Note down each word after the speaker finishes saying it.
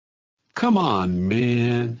Come on,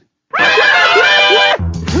 man.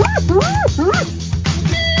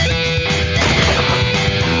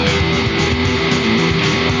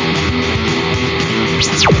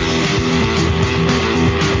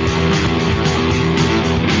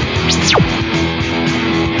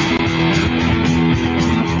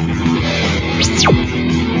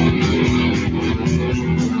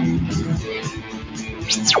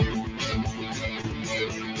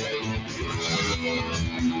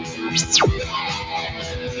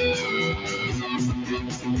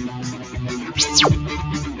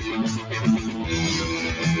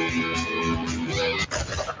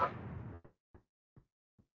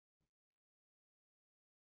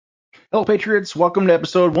 Hello, Patriots. Welcome to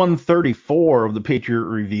episode 134 of the Patriot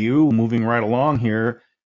Review. Moving right along here.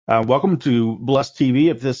 Welcome to Blessed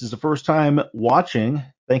TV. If this is the first time watching,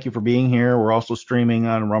 thank you for being here. We're also streaming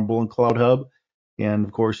on Rumble and Cloud Hub. And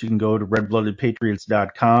of course, you can go to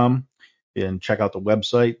redbloodedpatriots.com and check out the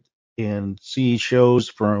website and see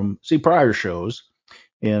prior shows.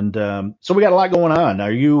 And so we got a lot going on.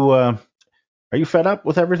 Are you fed up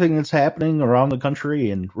with everything that's happening around the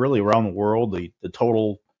country and really around the world? The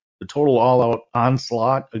total all-out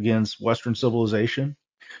onslaught against Western civilization.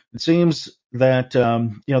 It seems that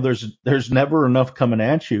there's never enough coming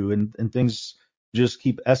at you, and things just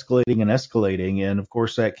keep escalating and escalating. And of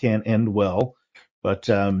course, that can't end well. But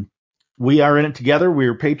we are in it together. We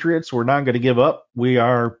are patriots. We're not going to give up. We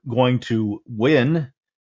are going to win.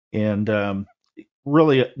 And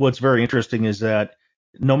really, what's very interesting is that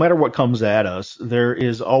no matter what comes at us, there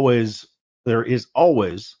is always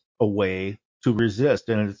a way to resist,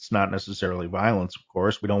 and it's not necessarily violence. Of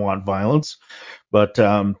course, we don't want violence, but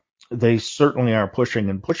they certainly are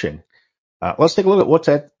pushing and pushing. Let's take a look at what's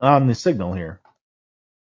on the signal here.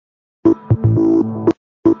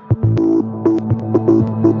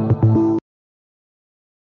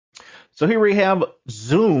 So here we have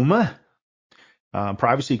Zoom.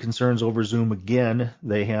 Privacy concerns over Zoom again.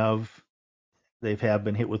 They have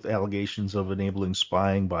been hit with allegations of enabling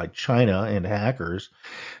spying by China and hackers.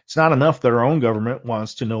 It's not enough that our own government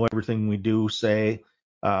wants to know everything we do, say,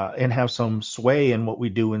 and have some sway in what we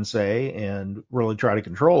do and say, and really try to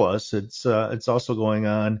control us. It's also going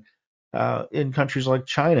on in countries like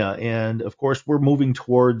China, and of course we're moving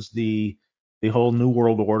towards the whole New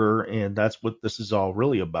World Order, and that's what this is all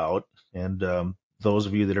really about. And those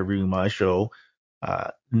of you that are viewing my show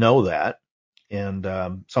know that. And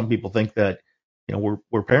some people think that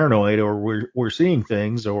we're paranoid, or we're seeing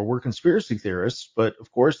things, or we're conspiracy theorists. But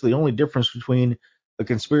of course, the only difference between a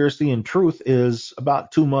conspiracy and truth is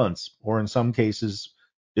about 2 months, or in some cases,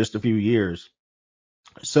 just a few years.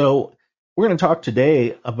 So we're going to talk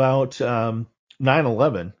today about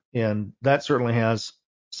 9/11, and that certainly has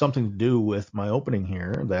something to do with my opening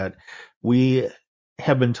here. That we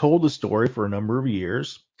have been told the story for a number of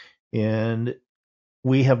years, and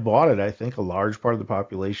we have bought it. I think a large part of the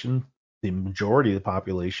population, the majority of the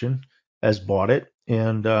population, has bought it,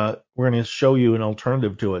 and we're going to show you an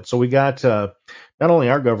alternative to it. So we got not only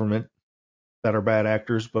our government that are bad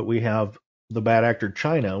actors, but we have the bad actor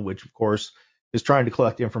China, which of course is trying to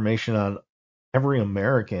collect information on every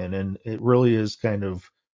American, and it really is kind of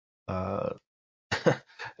uh,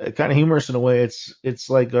 kind of humorous in a way. It's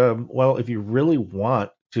like, well, if you really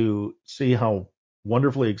want to see how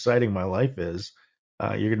wonderfully exciting my life is,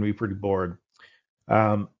 you're going to be pretty bored.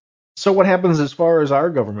 Um, so what happens as far as our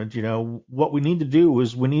government? What we need to do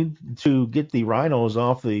is we need to get the rhinos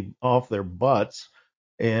off their butts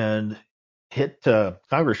and hit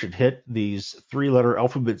Congress should hit these three-letter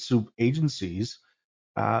alphabet soup agencies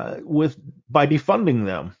with by defunding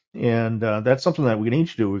them, and that's something that we need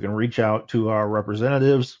to do. We can reach out to our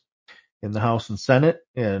representatives in the House and Senate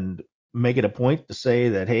and make it a point to say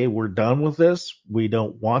that, hey, we're done with this. We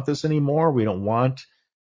don't want this anymore. We don't want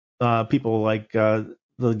people like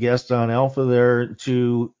the guest on Alpha there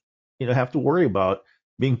to have to worry about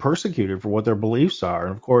being persecuted for what their beliefs are.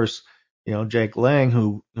 And of course, Jake Lang,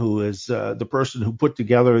 who is the person who put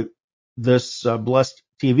together this Blessed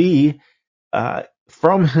TV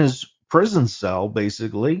from his prison cell,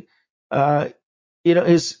 basically, uh,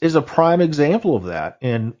 is a prime example of that.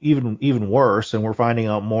 And even worse, and we're finding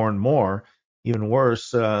out more and more, even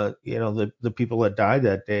worse, the people that died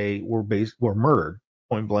that day were murdered,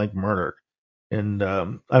 point blank murdered. And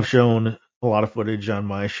I've shown a lot of footage on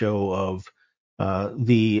my show of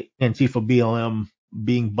the Antifa BLM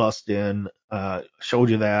being bussed in. Showed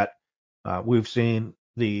you that. We've seen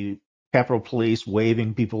the Capitol Police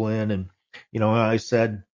waving people in, and I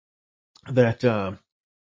said that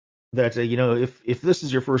if this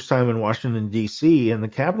is your first time in Washington D.C. and the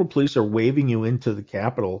Capitol Police are waving you into the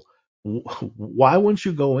Capitol, why wouldn't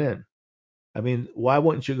you go in? I mean, why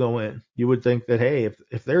wouldn't you go in? You would think that, hey,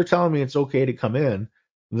 if they're telling me it's okay to come in,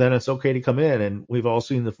 then it's okay to come in. And we've all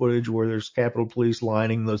seen the footage where there's Capitol Police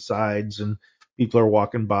lining the sides and people are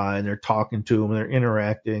walking by and they're talking to them and they're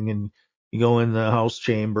interacting. And you go in the House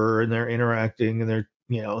chamber and they're interacting and they're,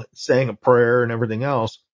 saying a prayer and everything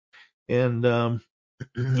else. And,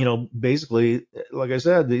 basically, like I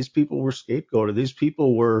said, these people were scapegoated. These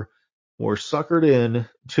people were suckered in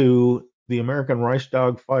to the American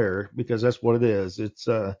Reichstag fire because that's what it is. It's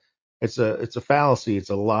a fallacy. It's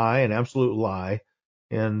a lie, an absolute lie.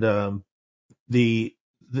 And the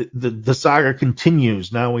the saga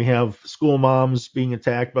continues. Now we have school moms being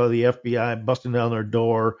attacked by the FBI, busting down their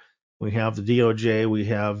door. We have the DOJ. We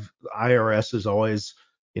have the IRS has always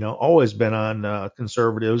been on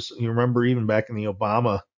conservatives. You remember even back in the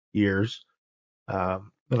Obama years, and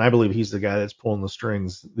I believe he's the guy that's pulling the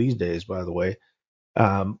strings these days, by the way.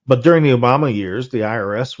 But during the Obama years, the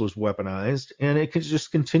IRS was weaponized, and it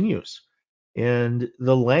just continues. And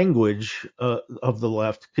the language of the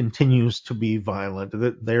left continues to be violent.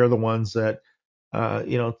 They're the ones that,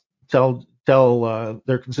 tell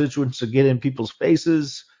their constituents to get in people's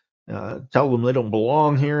faces, tell them they don't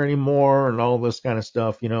belong here anymore, and all this kind of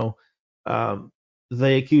stuff. Um,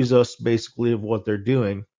 they accuse us basically of what they're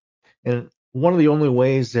doing. And one of the only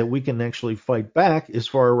ways that we can actually fight back is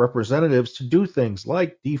for our representatives to do things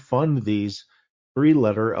like defund these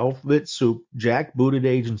three-letter alphabet soup jackbooted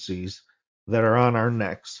agencies that are on our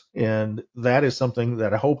necks. And that is something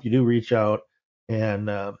that I hope you do reach out and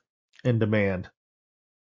demand.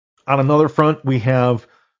 On another front, we have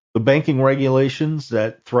the banking regulations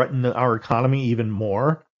that threaten our economy even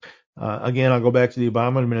more. Again, I'll go back to the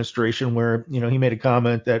Obama administration where, he made a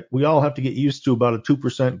comment that we all have to get used to about a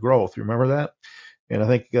 2% growth. You remember that? And I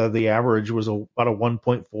think the average was about a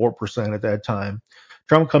 1.4% at that time.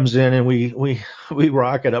 Trump comes in and we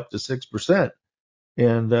rocket up to 6%.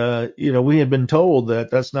 And we had been told that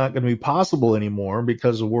that's not going to be possible anymore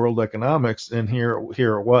because of world economics, and here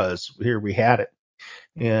it was. Here we had it.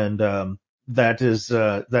 And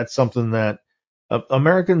that's something that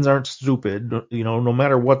Americans aren't stupid. No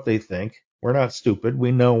matter what they think, we're not stupid.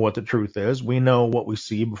 We know what the truth is. We know what we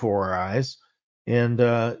see before our eyes. And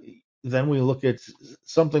then we look at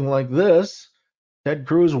something like this. Ted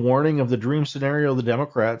Cruz warning of the dream scenario the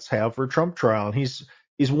Democrats have for Trump trial. And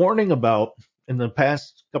he's warning about, in the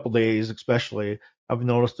past couple days especially, I've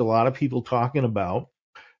noticed a lot of people talking about,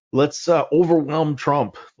 let's overwhelm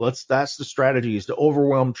Trump. That's the strategy, is to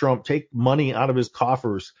overwhelm Trump, take money out of his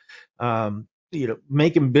coffers,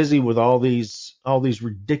 make him busy with all these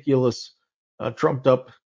ridiculous trumped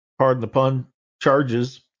up, pardon the pun,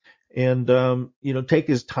 charges, and take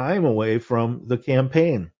his time away from the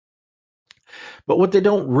campaign. But what they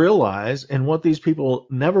don't realize, and what these people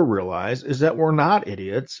never realize, is that we're not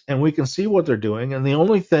idiots and we can see what they're doing. And the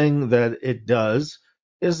only thing that it does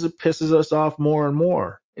is it pisses us off more and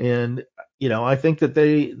more. And, I think that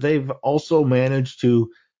they've also managed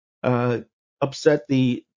to upset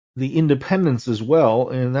the independents as well.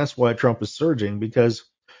 And that's why Trump is surging, because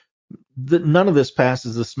none of this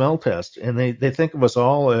passes the smell test. And they think of us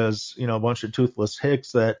all as, a bunch of toothless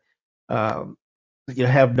hicks that, um,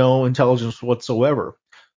 have no intelligence whatsoever.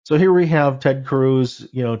 So here we have Ted Cruz,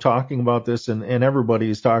 talking about this, and everybody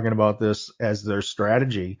is talking about this as their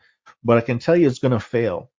strategy. But I can tell you it's going to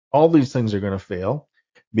fail. All these things are going to fail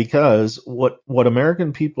because what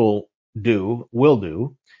American people will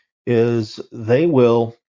do is they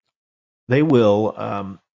will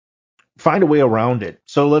find a way around it.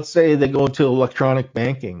 So let's say they go to electronic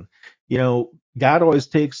banking. God always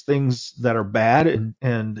takes things that are bad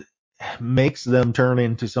and makes them turn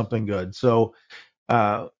into something good. So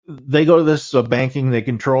they go to this banking, they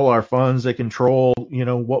control our funds, they control,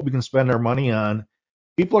 what we can spend our money on.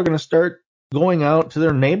 People are going to start going out to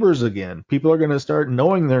their neighbors again. People are going to start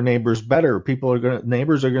knowing their neighbors better.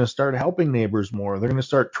 Neighbors are going to start helping neighbors more. They're going to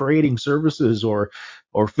start trading services or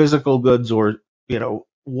physical goods or,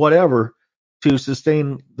 whatever to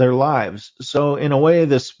sustain their lives. So in a way,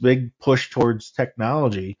 this big push towards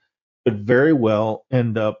technology could very well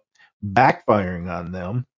end up backfiring on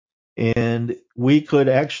them, and we could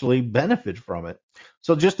actually benefit from it.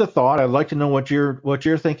 So just a thought. I'd like to know what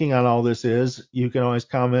your thinking on all this is. You can always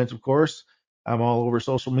comment, of course. I'm all over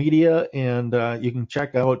social media, and you can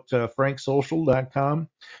check out franksocial.com.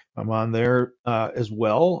 I'm on there as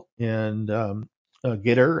well, and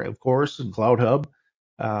Gitter, of course, and CloudHub,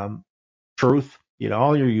 um, Truth,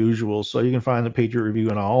 all your usuals. So you can find the Patriot Review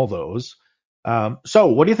and all those. So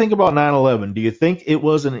what do you think about 9/11? Do you think it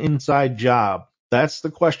was an inside job? That's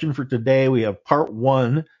the question for today. We have part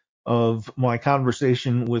one of my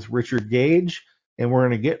conversation with Richard Gage, And we're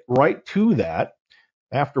going to get right to that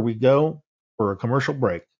after we go for a commercial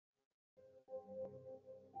break.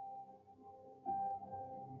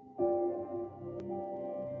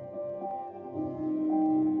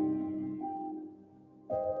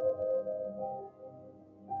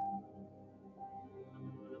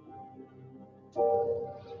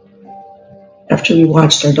 After we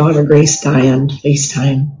watched our daughter Grace die on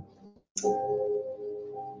FaceTime,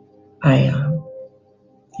 I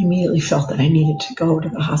immediately felt that I needed to go to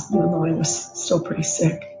the hospital, even though I was still pretty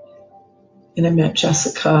sick. And I met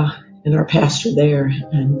Jessica and our pastor there.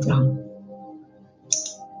 And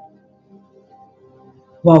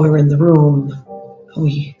while we were in the room,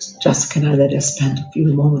 Jessica and I let us spend a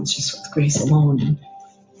few moments just with Grace alone. And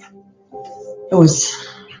it was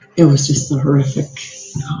just a horrific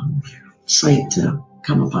sight to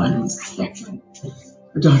come upon was the fact that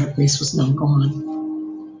her daughter Grace was now gone.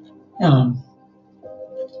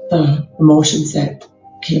 The emotions that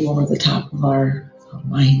came over the top of our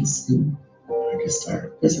minds and just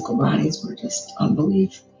our physical bodies were just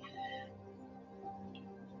unbelief.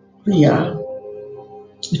 We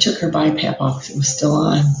took her BiPAP off because it was still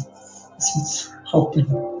on. So it's hope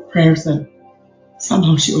and prayers that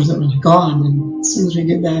somehow she wasn't really gone. And as soon as we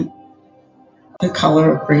did that, the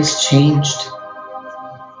color of Grace changed.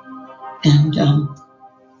 And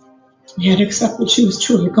we had to accept that she was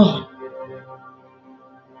truly gone.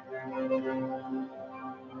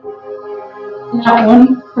 Not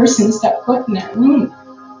one person stepped foot in that room.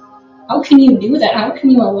 How can you do that? How can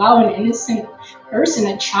you allow an innocent person,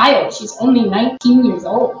 a child, she's only 19 years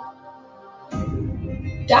old,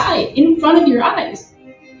 die in front of your eyes?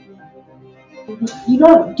 You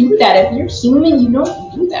don't do that. If you're human, you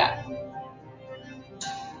don't do that.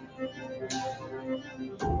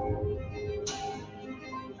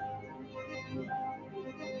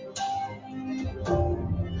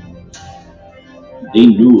 They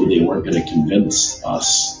knew they weren't going to convince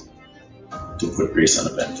us to put Grace on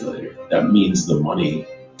a ventilator. That means the money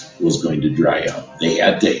was going to dry up. They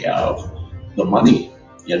had to have the money.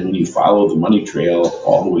 And when you follow the money trail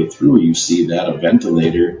all the way through, you see that a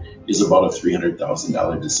ventilator is about a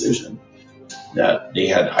 $300,000 decision. That they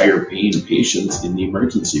had higher paying patients in the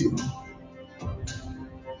emergency room.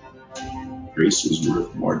 Grace was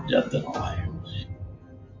worth more dead than alive.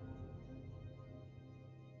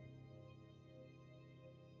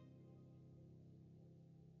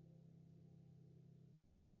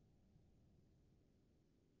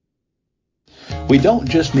 We don't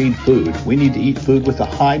just need food, we need to eat food with a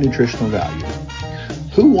high nutritional value.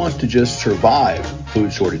 Who wants to just survive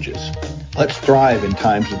food shortages? Let's thrive in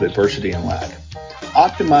times of adversity and lack.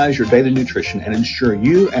 Optimize your daily nutrition and ensure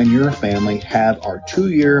you and your family have our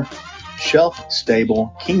 2-year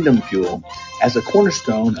shelf-stable Kingdom Fuel as a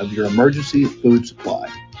cornerstone of your emergency food supply.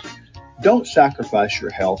 Don't sacrifice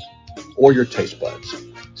your health or your taste buds.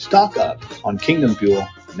 Stock up on Kingdom Fuel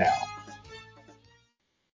now.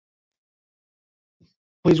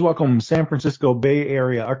 Please welcome San Francisco Bay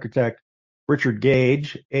Area architect Richard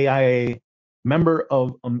Gage, AIA member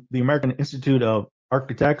of the American Institute of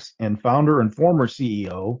Architects and founder and former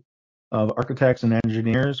CEO of Architects and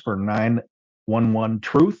Engineers for 911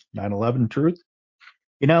 Truth, 9/11 Truth.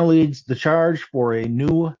 He now leads the charge for a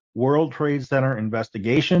new World Trade Center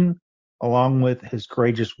investigation, along with his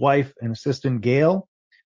courageous wife and assistant Gail,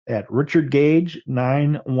 at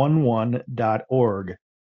richardgage911.org.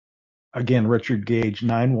 Again,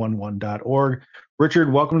 richardgage911.org.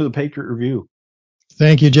 Richard, welcome to the Patriot Review.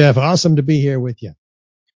 Thank you, Jeff. Awesome to be here with you.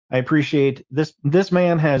 I appreciate this. This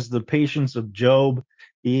man has the patience of Job.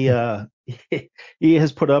 He he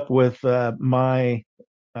has put up with my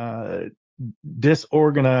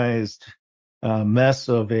disorganized mess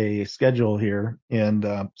of a schedule here. And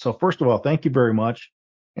so, first of all, thank you very much.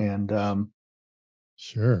 And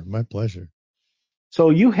Sure, my pleasure. so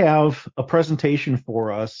you have a presentation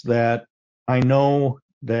for us that I know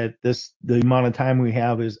that the amount of time we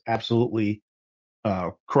have is absolutely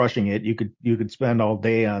crushing it. You could spend all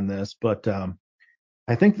day on this, but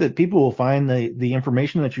I think that people will find the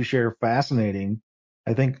information that you share fascinating.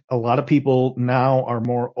 I think a lot of people now are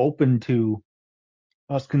more open to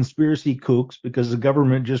us conspiracy kooks because the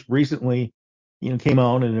government just recently, came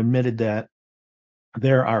out and admitted that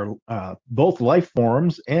there are both life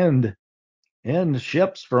forms and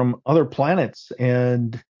ships from other planets.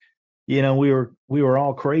 And we were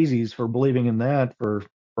all crazies for believing in that for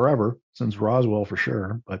forever, since Roswell for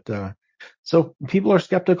sure. But so people are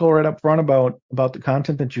skeptical right up front about the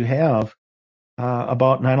content that you have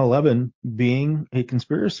about 9/11 being a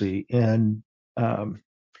conspiracy, and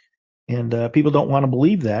people don't want to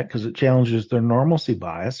believe that because it challenges their normalcy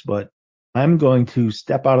bias. But I'm going to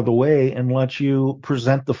step out of the way and let you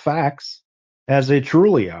present the facts as they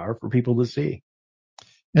truly are for people to see.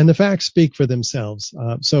 And the facts speak for themselves.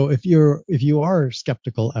 So if you are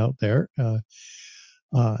skeptical out there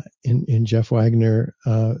in Jeff Wagner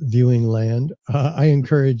viewing land, I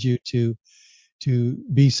encourage you to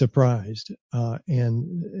be surprised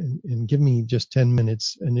and give me just 10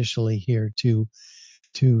 minutes initially here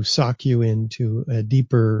to sock you into a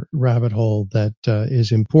deeper rabbit hole that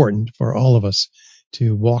is important for all of us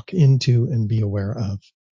to walk into and be aware of.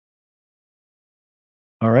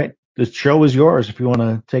 All right. The show is yours if you want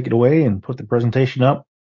to take it away and put the presentation up.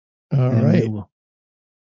 All right.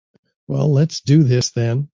 Well, let's do this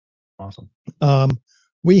then. Awesome.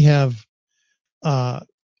 We have a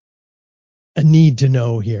need to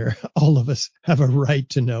know here. All of us have a right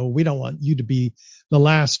to know. We don't want you to be the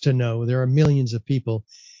last to know. There are millions of people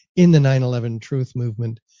in the 9/11 Truth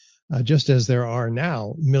Movement, just as there are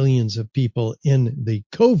now millions of people in the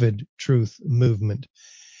COVID Truth Movement.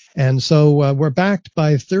 And so we're backed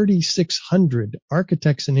by 3,600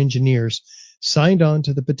 architects and engineers signed on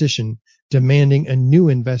to the petition demanding a new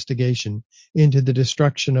investigation into the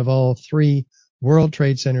destruction of all three World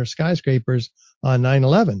Trade Center skyscrapers on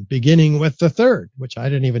 9/11, beginning with the third, which I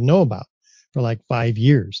didn't even know about for like 5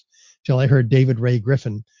 years, till I heard David Ray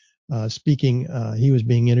Griffin speaking. He was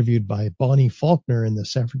being interviewed by Bonnie Faulkner in the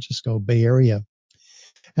San Francisco Bay Area.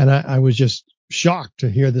 And I was just shocked to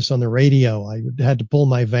hear this on the radio. I had to pull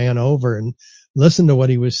my van over and listen to what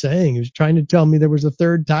he was saying. He was trying to tell me there was a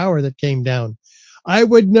third tower that came down. I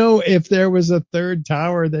would know if there was a third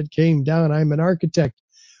tower that came down. I'm an architect.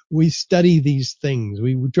 We study these things.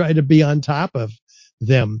 We try to be on top of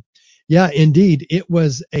them. Yeah, indeed. It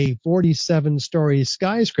was a 47-story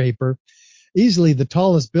skyscraper, easily the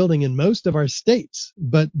tallest building in most of our states,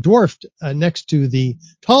 but dwarfed next to the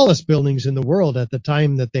tallest buildings in the world at the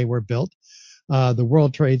time that they were built, the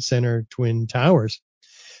World Trade Center Twin Towers.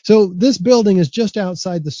 So this building is just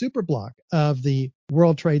outside the superblock of the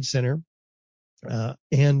World Trade Center, but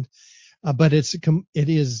it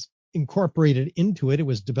is incorporated into it. It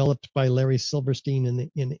was developed by Larry Silverstein in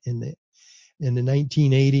the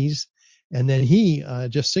 1980s. And then he,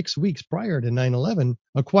 just 6 weeks prior to 9/11,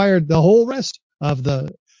 acquired the whole rest of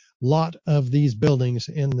the lot of these buildings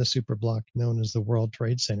in the superblock known as the World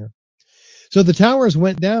Trade Center. So the towers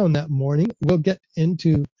went down that morning. We'll get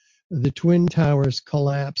into the Twin Towers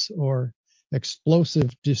collapse or explosive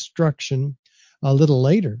destruction a little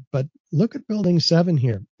later. But look at Building 7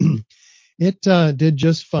 here. It did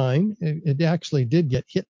just fine. It actually did get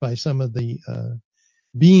hit by some of the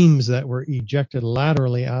beams that were ejected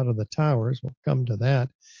laterally out of the towers. We'll come to that.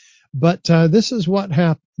 But this is what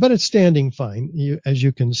happened. But it's standing fine, as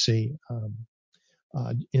you can see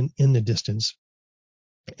in the distance.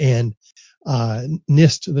 And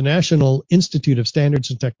NIST, the National Institute of Standards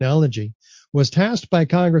and Technology, was tasked by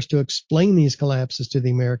Congress to explain these collapses to the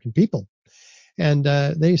American people. And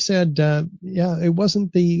they said, it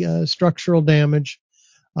wasn't the structural damage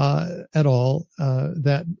at all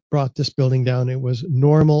that brought this building down. It was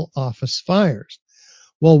normal office fires.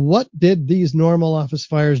 Well, what did these normal office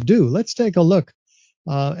fires do? Let's take a look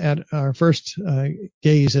at our first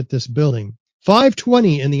gaze at this building.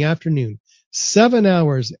 5:20 in the afternoon, 7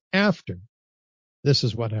 hours after, this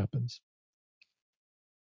is what happens.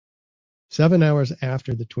 7 hours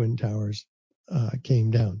after the Twin Towers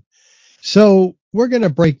came down. So we're going to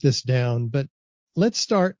break this down, but let's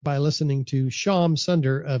start by listening to Shyam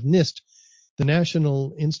Sunder of NIST, the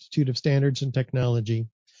National Institute of Standards and Technology,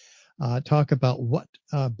 talk about what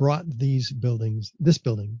brought this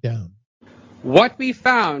building down. What we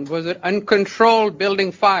found was that uncontrolled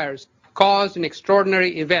building fires caused an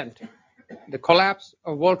extraordinary event. The collapse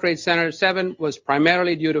of World Trade Center 7 was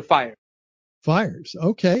primarily due to fire. Fires.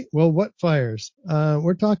 Okay. Well, what fires?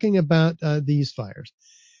 We're talking about these fires.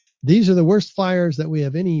 These are the worst fires that we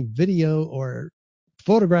have any video or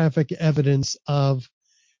photographic evidence of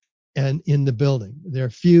and in the building.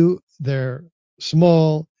 They're few, they're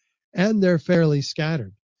small, and they're fairly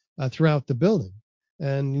scattered throughout the building.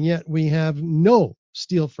 And yet we have no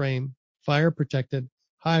steel frame, fire protected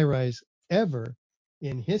high rise ever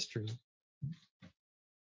in history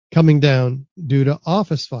coming down due to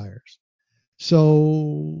office fires.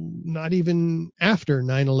 So not even after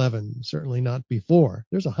 9/11, certainly not before.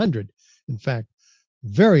 There's 100, in fact,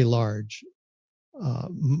 very large,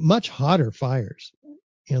 much hotter fires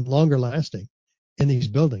and longer lasting in these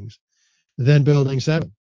buildings than Building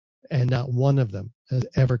 7. And not one of them has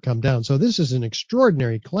ever come down. So this is an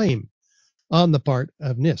extraordinary claim on the part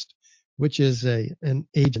of NIST, which is an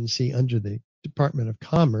agency under the Department of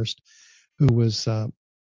Commerce who was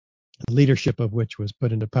leadership of which was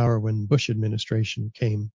put into power when Bush administration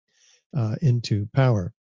came into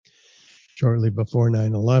power shortly before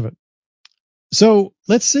 9/11. So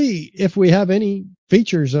let's see if we have any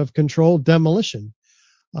features of controlled demolition.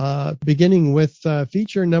 Beginning with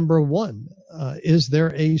feature number 1, is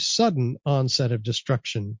there a sudden onset of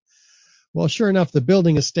destruction? Well, sure enough, the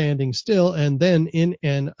building is standing still, and then in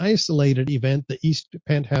an isolated event, the east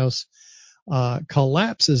penthouse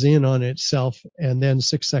collapses in on itself, and then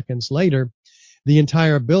 6 seconds later, the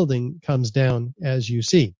entire building comes down, as you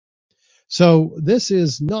see. So this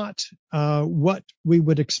is not what we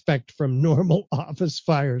would expect from normal office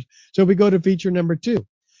fires. So we go to feature number 2.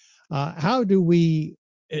 How do we?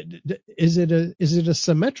 Is it a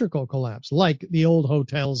symmetrical collapse, like the old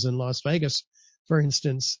hotels in Las Vegas, for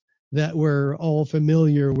instance, that we're all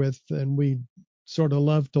familiar with and we sort of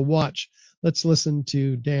love to watch? Let's listen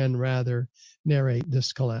to Dan Rather narrate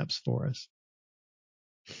this collapse for us.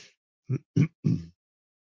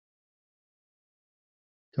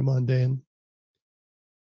 Come on, Dan.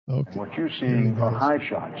 Okay. What you're seeing are high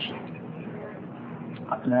shots.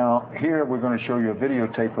 Now, here we're going to show you a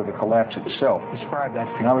videotape of the collapse itself. Describe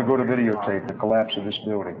that. Now we go to videotape, the collapse of this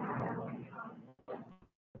building.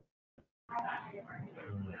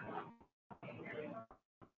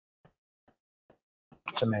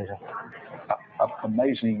 It's amazing.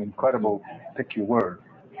 Amazing, incredible, pick your word.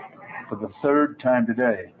 For the third time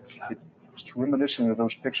today, it's reminiscent of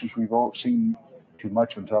those pictures we've all seen too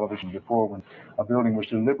much on television before, when a building was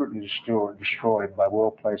deliberately destroyed by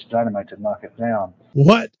well-placed dynamite to knock it down.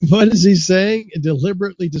 What is he saying?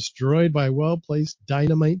 Deliberately destroyed by well-placed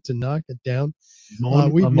dynamite to knock it down?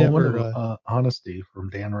 We've never of honesty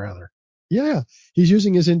from Dan Rather. Yeah, he's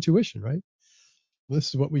using his intuition, right? This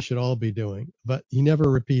is what we should all be doing. But he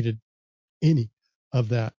never repeated any of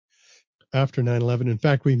that after 9/11. In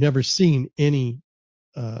fact, we've never seen any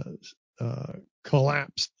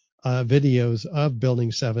collapse videos of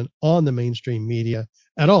Building 7 on the mainstream media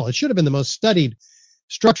at all. It should have been the most studied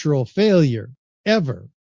structural failure ever.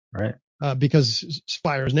 Right. Because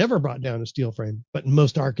fires never brought down a steel frame, but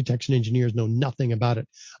most architects and engineers know nothing about it.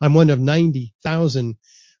 I'm one of 90,000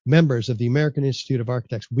 members of the American Institute of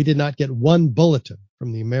Architects. We did not get one bulletin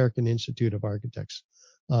from the American Institute of Architects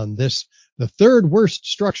on this, the third worst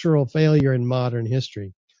structural failure in modern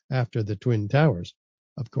history after the Twin Towers,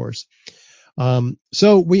 of course.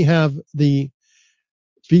 So we have the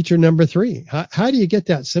feature number 3. How do you get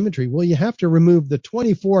that symmetry? Well, you have to remove the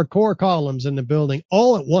 24 core columns in the building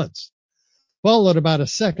all at once, followed about a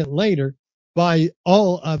second later by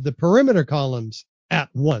all of the perimeter columns at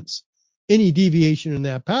once. Any deviation in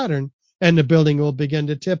that pattern, and the building will begin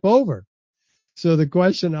to tip over. So the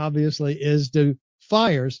question obviously is, do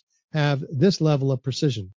fires have this level of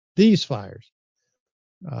precision? These fires?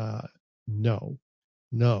 No.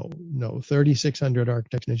 3,600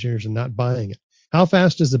 architects and engineers are not buying it. How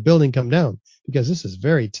fast does the building come down? Because this is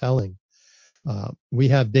very telling. We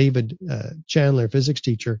have David Chandler, physics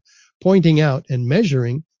teacher, pointing out and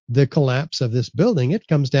measuring the collapse of this building. It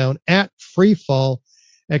comes down at free fall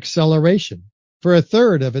acceleration for a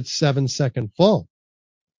third of its 7-second fall.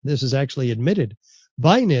 This is actually admitted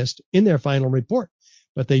by NIST in their final report,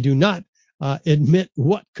 but they do not admit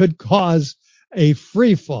what could cause a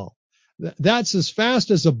free fall. That's as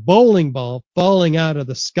fast as a bowling ball falling out of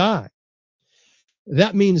the sky.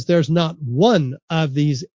 That means there's not one of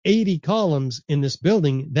these 80 columns in this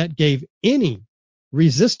building that gave any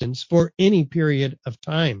resistance for any period of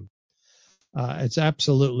time. It's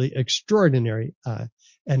absolutely extraordinary,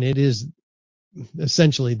 and it is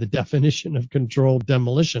essentially the definition of controlled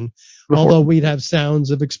demolition, although we'd have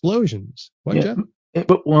sounds of explosions. What, Jeff?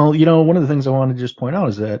 But, well, one of the things I wanted to just point out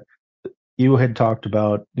is that you had talked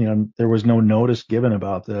about, there was no notice given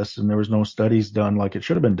about this, and there was no studies done like it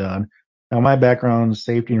should have been done. Now, my background is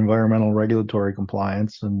safety, environmental, regulatory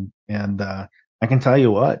compliance, and I can tell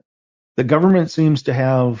you what, the government seems to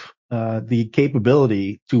have the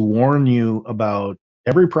capability to warn you about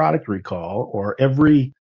every product recall or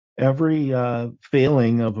every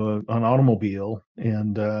failing of an automobile,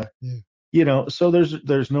 and so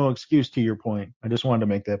there's no excuse to your point. I just wanted to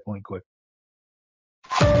make that point quick.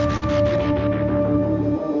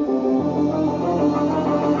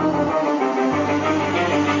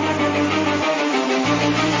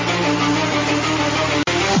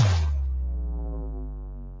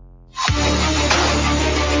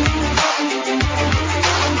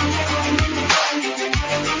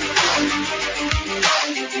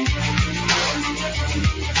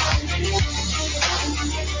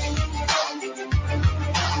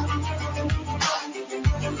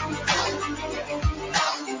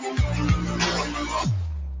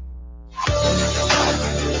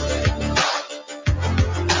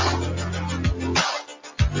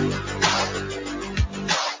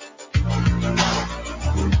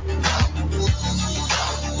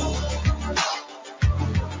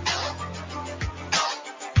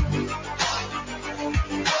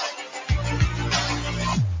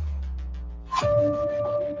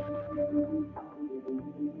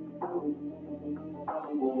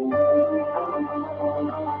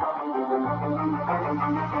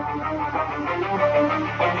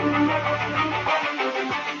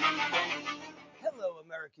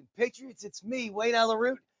 It's me, Wayne Allyn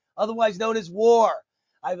Root, otherwise known as War.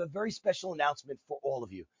 I have a very special announcement for all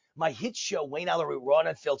of you. My hit show, Wayne Allyn Root, Raw and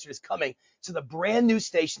Unfiltered, is coming to the brand new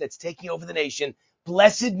station that's taking over the nation,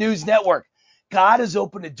 Blessed News Network. God has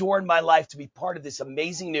opened a door in my life to be part of this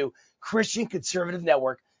amazing new Christian conservative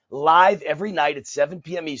network, live every night at 7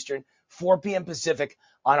 p.m. Eastern, 4 p.m. Pacific,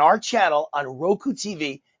 on our channel on Roku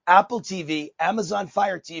TV, Apple TV, Amazon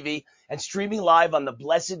Fire TV, and streaming live on the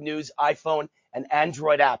Blessed News iPhone and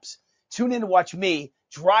Android apps. Tune in to watch me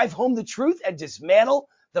drive home the truth and dismantle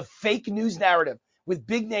the fake news narrative with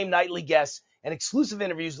big name nightly guests and exclusive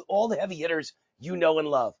interviews with all the heavy hitters you know and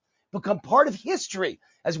love. Become part of history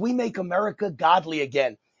as we make America godly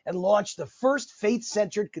again and launch the first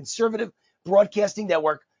faith-centered conservative broadcasting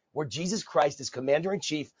network where Jesus Christ is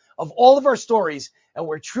commander-in-chief of all of our stories and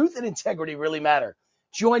where truth and integrity really matter.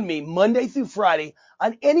 Join me Monday through Friday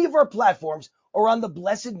on any of our platforms or on the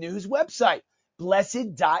Blessed News website,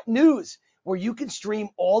 blessed.news, where you can stream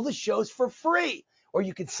all the shows for free, or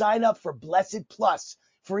you can sign up for Blessed Plus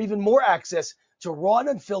for even more access to Raw and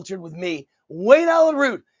Unfiltered with me, Wayne Allyn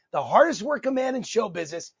Root, the hardest working man in show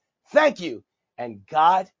business. Thank you, and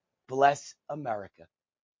God bless America.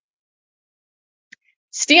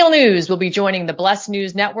 Steel News will be joining the Blessed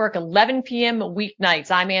News Network 11 p.m. weeknights.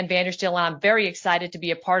 I'm Ann Vandersteel, and I'm very excited to be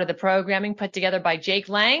a part of the programming put together by Jake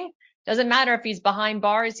Lang. Doesn't matter if he's behind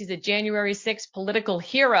bars, he's a January 6th political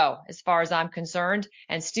hero as far as I'm concerned.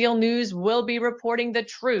 And Steel News will be reporting the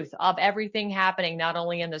truth of everything happening, not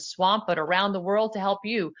only in the swamp, but around the world to help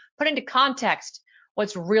you put into context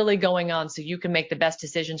what's really going on so you can make the best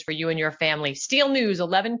decisions for you and your family. Steel News,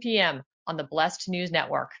 11 p.m. on the Blessed News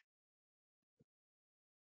Network.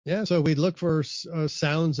 Yeah, so we'd look for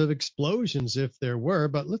sounds of explosions if there were,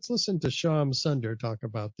 but let's listen to Shyam Sunder talk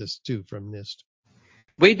about this too from NIST.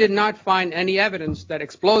 We did not find any evidence that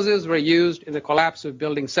explosives were used in the collapse of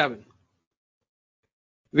Building 7.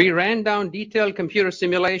 We ran down detailed computer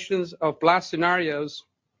simulations of blast scenarios.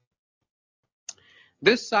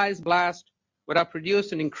 This size blast would have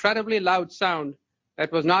produced an incredibly loud sound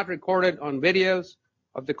that was not recorded on videos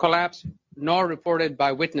of the collapse nor reported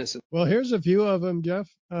by witnesses. Well, here's a few of them, Jeff.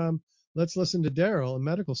 Let's listen to Daryl, a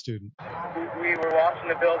medical student. We were watching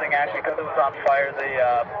the building actually because it was on fire.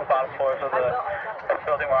 The bottom floors of the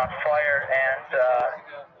building were on fire, and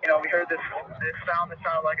we heard this sound that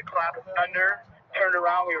sounded like a clap of thunder. Turned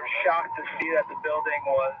around, we were shocked to see that the building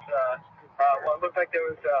was it looked like there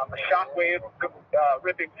was a shock wave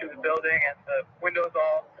ripping through the building, and the windows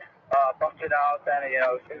all busted out, and it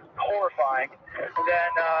was horrifying. And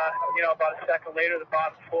then about a second later, the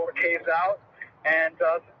bottom floor caves out, and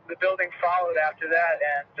the building followed after that,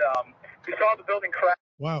 and we saw the building crash.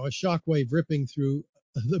 Wow, a shockwave ripping through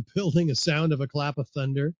the building, a sound of a clap of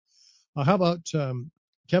thunder. How about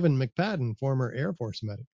Kevin McPadden, former Air Force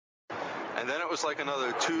medic? And then it was like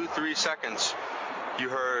another 2-3 seconds. You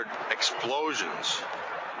heard explosions,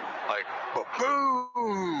 like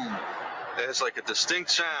boom. It's like a distinct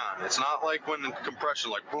sound. It's not like when in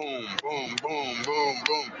compression, like boom, boom, boom, boom,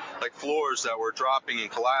 boom, like floors that were dropping and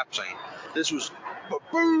collapsing. This was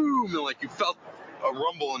boom, and like you felt a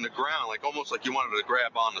rumble in the ground, like almost like you wanted to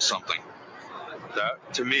grab onto something.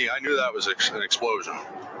 That, to me, I knew that was an explosion.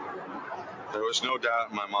 There was no doubt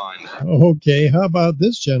in my mind. Okay, how about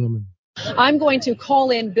this gentleman? I'm going to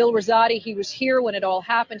call in Bill Rosati. He was here when it all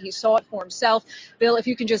happened. He saw it for himself. Bill, if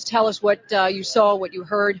you can just tell us what you saw, what you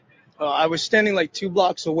heard. I was standing like 2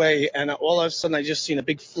 blocks away, and all of a sudden I just seen a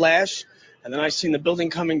big flash, and then I seen the building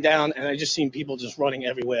coming down, and I just seen people just running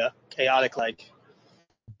everywhere, chaotic like.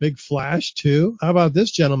 Big flash, too. How about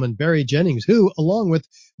this gentleman, Barry Jennings, who, along with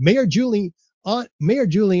Mayor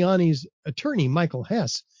Giuliani's attorney, Michael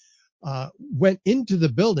Hess, went into the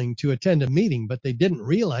building to attend a meeting, but they didn't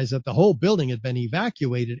realize that the whole building had been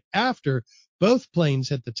evacuated after both planes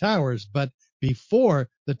hit the towers, but before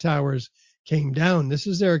the towers came down. This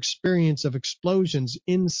is their experience of explosions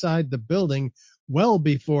inside the building well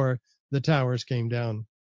before the towers came down.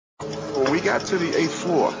 When we got to the 8th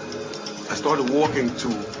floor, I started walking to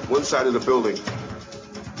one side of the building.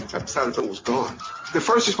 That side of the building was gone. The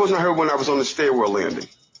first explosion I heard when I was on the stairwell landing,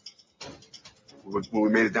 when we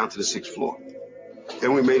made it down to the 6th floor.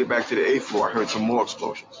 Then we made it back to the 8th floor. I heard some more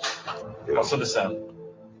explosions. What sort of sound?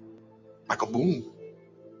 Like a boom.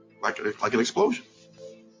 Like an explosion.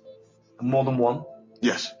 More than one?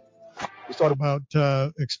 Yes. We thought about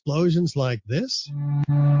explosions like this.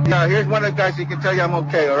 Yeah, here's one of the guys who can tell you I'm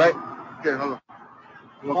okay, all right? Here, hold on.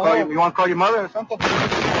 You want to call your mother or something?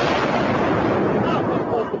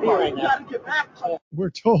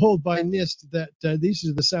 We're told by NIST that these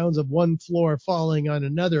are the sounds of one floor falling on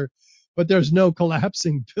another, but there's no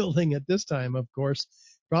collapsing building at this time, of course.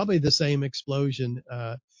 probably the same explosion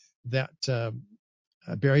that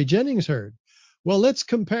Barry Jennings heard. Well, let's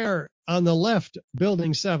compare on the left,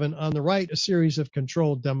 Building 7, on the right, a series of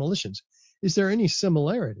controlled demolitions. Is there any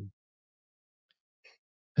similarity?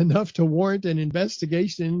 Enough to warrant an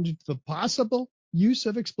investigation into the possible use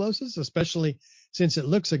of explosives, especially since it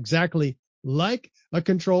looks exactly like a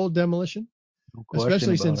controlled demolition? No question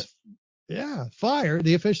Especially about since, fire,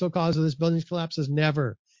 the official cause of this building's collapse, has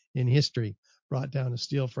never in history brought down a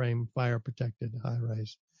steel frame, fire protected high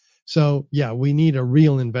rise. So, we need a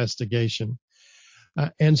real investigation.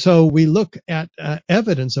 And so we look at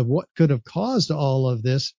evidence of what could have caused all of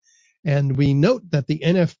this. And we note that the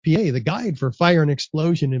NFPA, the Guide for Fire and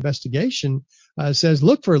Explosion Investigation, says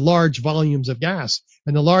look for large volumes of gas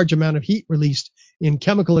and a large amount of heat released in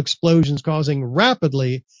chemical explosions causing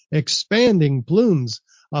rapidly expanding plumes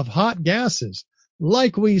of hot gases,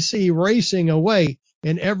 like we see racing away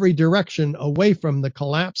in every direction away from the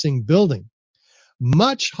collapsing building.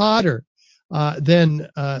 Much hotter than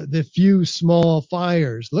the few small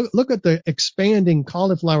fires. Look at the expanding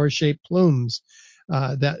cauliflower-shaped plumes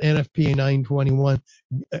that NFPA 921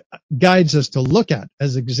 guides us to look at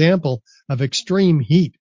as an example of extreme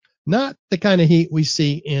heat, not the kind of heat we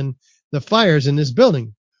see in the fires in this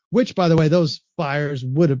building, which, by the way, those fires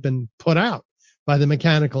would have been put out by the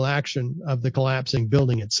mechanical action of the collapsing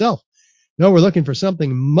building itself. No, we're looking for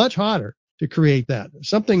something much hotter to create that,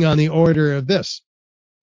 something on the order of this.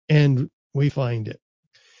 And we find it.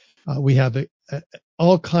 We have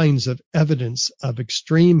all kinds of evidence of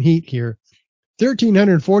extreme heat here.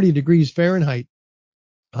 1,340 degrees Fahrenheit,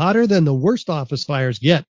 hotter than the worst office fires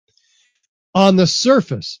get on the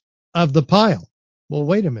surface of the pile. Well,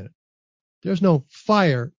 wait a minute. There's no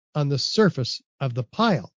fire on the surface of the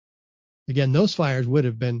pile. Again, those fires would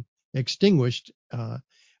have been extinguished.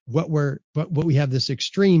 What we have this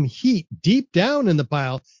extreme heat deep down in the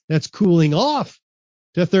pile that's cooling off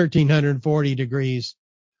to 1,340 degrees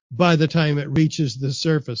by the time it reaches the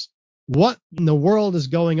surface. What in the world is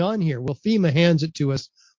going on here? Well, FEMA hands it to us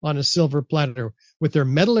on a silver platter with their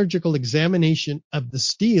metallurgical examination of the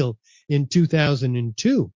steel in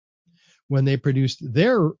 2002 when they produced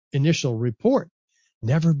their initial report.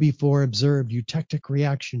 Never before observed eutectic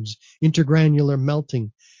reactions, intergranular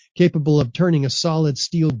melting, capable of turning a solid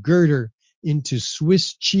steel girder into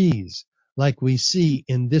Swiss cheese, like we see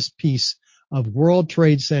in this piece of World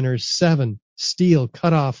Trade Center 7 steel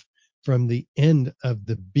cut off from the end of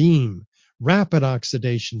the beam. Rapid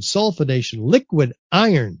oxidation, sulfidation, liquid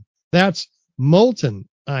iron, that's molten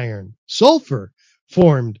iron, sulfur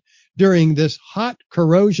formed during this hot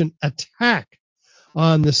corrosion attack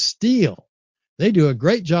on the steel. They do a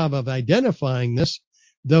great job of identifying this,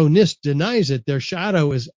 though NIST denies it. Their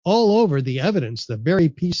shadow is all over the evidence. The very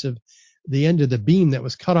piece of the end of the beam that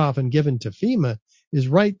was cut off and given to FEMA is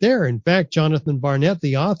right there. In fact, Jonathan Barnett,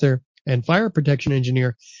 the author and fire protection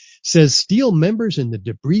engineer, says steel members in the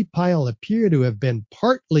debris pile appear to have been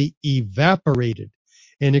partly evaporated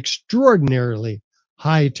in extraordinarily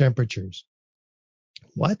high temperatures.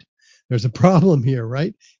 What? There's a problem here,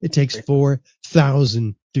 right? It takes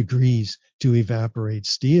 4,000 degrees to evaporate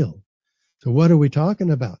steel. So what are we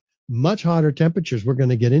talking about? Much hotter temperatures. We're going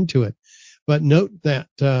to get into it. But note that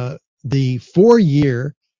the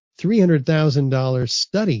 4-year, $300,000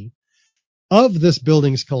 study of this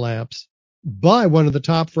building's collapse by one of the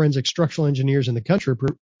top forensic structural engineers in the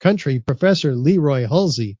country, Professor Leroy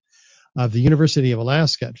Hulsey of the University of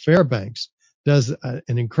Alaska at Fairbanks, does an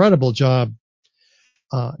incredible job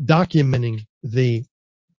documenting the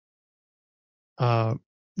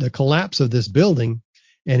collapse of this building,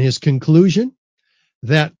 and his conclusion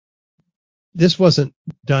that this wasn't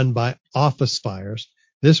done by office fires.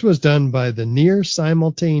 This was done by the near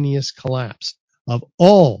simultaneous collapse of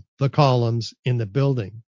all the columns in the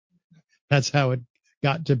building. That's how it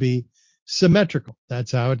got to be symmetrical.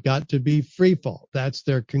 That's how it got to be free fall. That's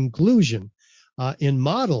their conclusion in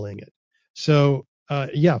modeling it. So,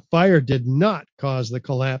 fire did not cause the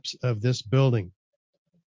collapse of this building.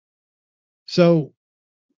 So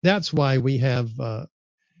that's why we have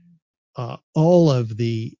all of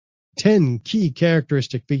the 10 key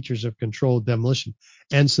characteristic features of controlled demolition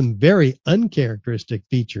and some very uncharacteristic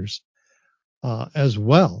features as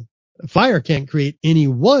well. Fire can't create any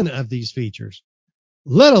one of these features,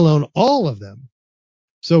 let alone all of them.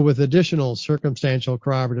 So with additional circumstantial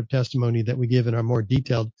corroborative testimony that we give in our more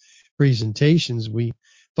detailed presentations, we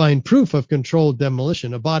find proof of controlled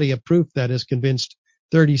demolition, a body of proof that has convinced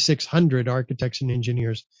 3,600 architects and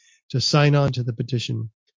engineers to sign on to the petition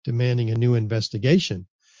demanding a new investigation.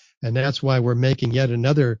 And that's why we're making yet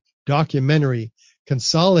another documentary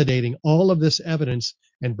consolidating all of this evidence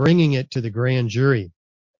and bringing it to the grand jury.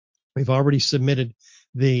 We've already submitted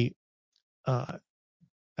the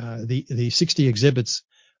 60 exhibits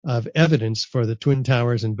of evidence for the Twin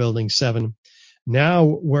Towers and Building 7. Now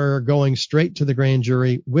we're going straight to the grand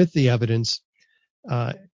jury with the evidence,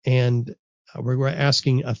 and we're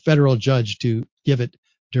asking a federal judge to give it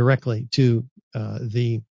directly to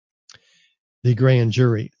the grand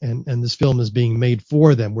jury. And this film is being made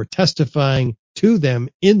for them. We're testifying to them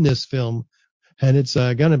in this film, and it's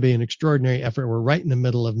going to be an extraordinary effort. We're right in the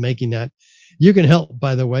middle of making that. You can help,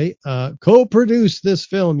 by the way, co-produce this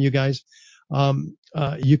film, you guys.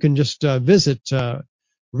 You can just visit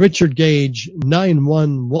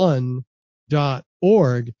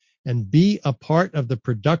richardgage911.org and be a part of the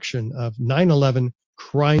production of 9/11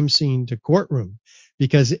 Crime Scene to Courtroom,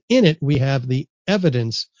 because in it we have the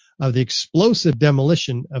evidence of the explosive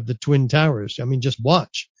demolition of the Twin Towers. I mean, just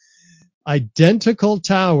watch. Identical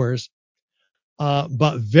towers,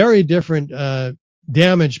 but very different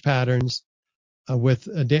damage patterns, with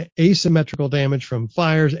asymmetrical damage from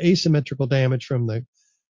fires, asymmetrical damage from the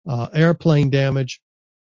airplane damage,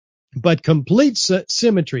 but complete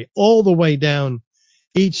symmetry all the way down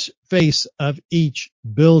each face of each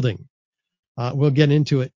building. We'll get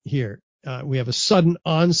into it here. We have a sudden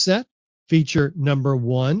onset, feature number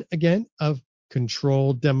 1, again, of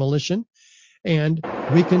controlled demolition. And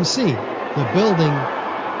we can see the building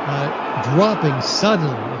dropping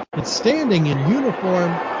suddenly. It's standing in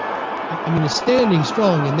uniform. I mean, it's standing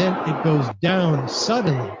strong, and then it goes down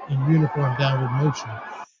suddenly in uniform downward motion.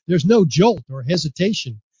 There's no jolt or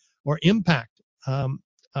hesitation or impact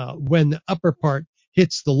when the upper part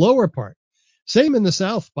hits the lower part. Same in the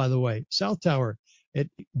south, by the way. South Tower,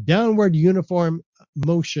 downward uniform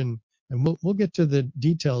motion, and we'll get to the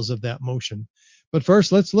details of that motion. But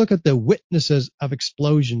first, let's look at the witnesses of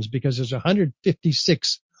explosions, because there's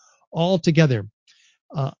 156 altogether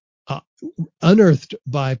unearthed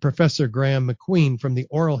by Professor Graham McQueen from the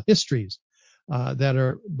oral histories that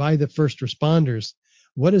are by the first responders.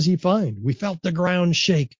 What does he find? We felt the ground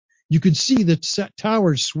shake. You could see the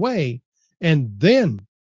towers sway, and then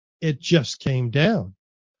it just came down.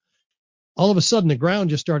 All of a sudden, the ground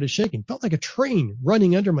just started shaking. Felt like a train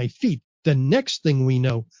running under my feet. The next thing we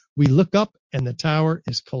know, we look up and the tower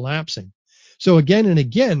is collapsing. So again and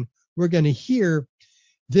again, we're going to hear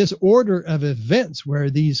this order of events where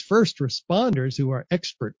these first responders, who are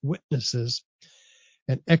expert witnesses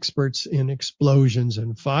and experts in explosions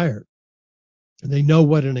and fire, they know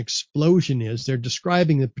what an explosion is. They're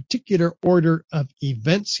describing the particular order of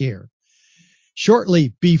events here.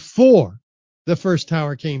 Shortly before the first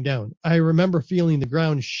tower came down, I remember feeling the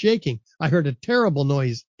ground shaking. I heard a terrible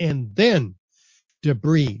noise, and then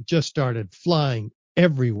debris just started flying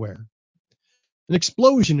everywhere. An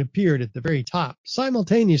explosion appeared at the very top,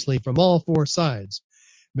 simultaneously from all 4 sides.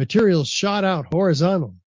 Materials shot out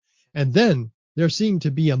horizontally, and then there seemed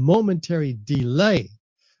to be a momentary delay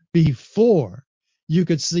before you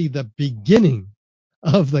could see the beginning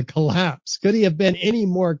of the collapse. Could he have been any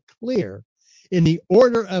more clear in the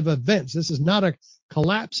order of events? This is not a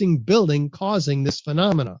collapsing building causing this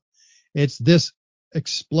phenomena. It's this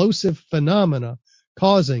explosive phenomena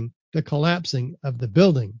causing the collapsing of the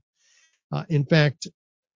building. In fact,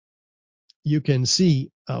 you can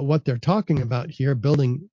see what they're talking about here.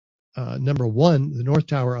 Building number 1, the North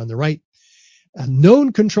Tower on the right, a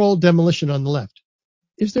known controlled demolition on the left.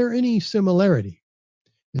 Is there any similarity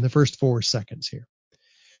in the first 4 seconds here?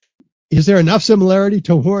 Is there enough similarity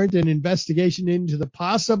to warrant an investigation into the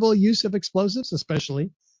possible use of explosives,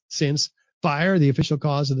 especially since fire, the official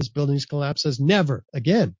cause of this building's collapse, has never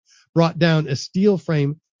again brought down a steel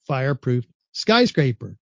frame fireproof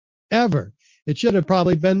skyscraper ever? It should have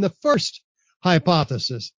probably been the first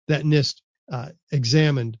hypothesis that NIST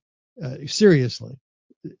examined seriously,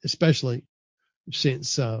 especially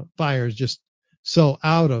since fire is just so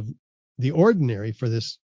out of the ordinary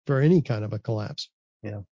for any kind of a collapse.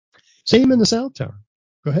 Yeah. Same in the South Tower.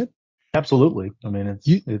 Go ahead. Absolutely. I mean,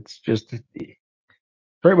 it's just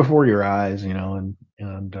right before your eyes, and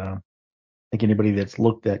I think anybody that's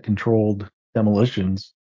looked at controlled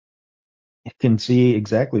demolitions can see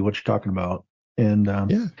exactly what you're talking about. And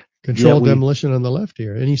controlled demolition on the left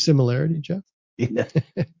here. Any similarity, Jeff? Yeah,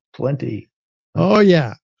 plenty. Oh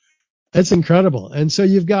yeah, that's incredible. And so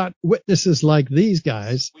you've got witnesses like these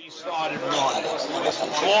guys. We started running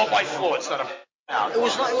floor by floor instead of out. It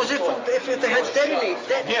was if they had detonated.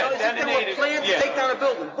 Detonated. Planned to take down a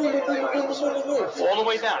building. Boom, boom, boom, boom, boom, boom, boom, all the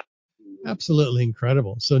way down. Absolutely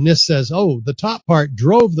incredible. So NIST says, the top part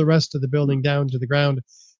drove the rest of the building down to the ground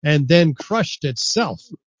and then crushed itself.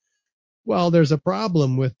 Well, there's a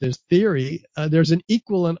problem with this theory. There's an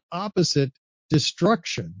equal and opposite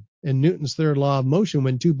destruction. in Newton's third law of motion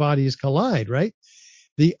when two bodies collide, right?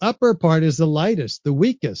 The upper part is the lightest, the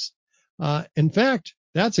weakest. In fact,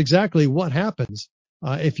 that's exactly what happens.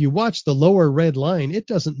 If you watch the lower red line, it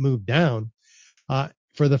doesn't move down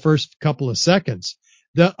for the first couple of seconds.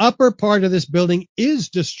 The upper part of this building is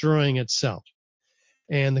destroying itself.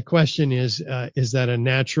 And the question is that a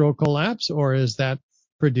natural collapse, or is that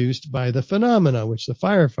produced by the phenomena which the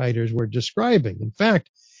firefighters were describing? In fact,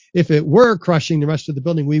 if it were crushing the rest of the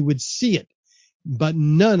building, we would see it. But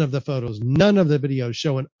none of the photos, none of the videos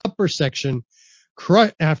show an upper section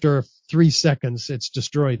after 3 seconds, it's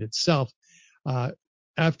destroyed itself.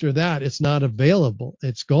 After that, it's not available.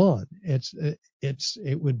 It's gone. It's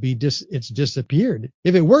disappeared.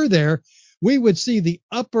 If it were there, we would see the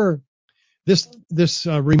upper, this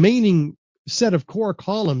remaining set of core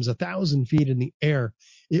columns 1,000 feet in the air.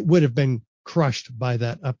 It would have been crushed by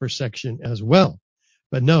that upper section as well.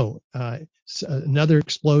 But no, another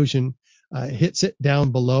explosion hits it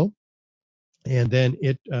down below, and then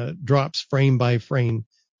it drops frame by frame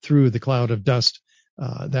through the cloud of dust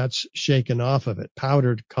that's shaken off of it,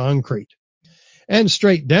 powdered concrete, and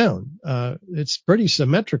straight down. It's pretty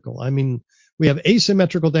symmetrical. I mean, we have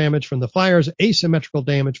asymmetrical damage from the fires, asymmetrical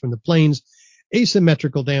damage from the planes,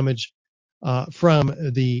 asymmetrical damage from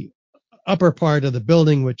the upper part of the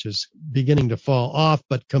building, which is beginning to fall off,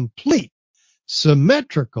 but complete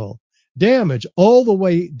symmetrical damage all the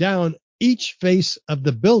way down each face of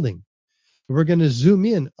the building. We're going to zoom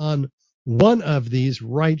in on one of these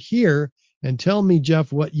right here and tell me,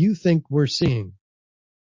 Jeff, what you think we're seeing.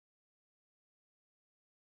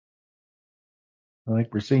 I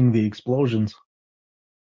think we're seeing the explosions.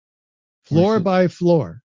 Floor by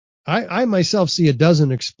floor. I myself see a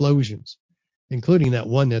dozen explosions, including that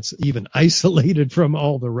one that's even isolated from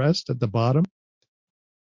all the rest at the bottom.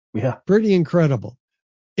 Yeah. Pretty incredible.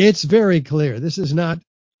 It's very clear. This is not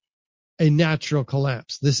a natural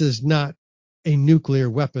collapse. This is not a nuclear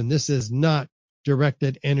weapon. This is not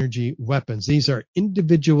directed energy weapons. These are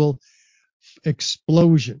individual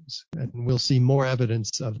explosions, and we'll see more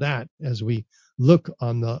evidence of that as we look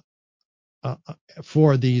on the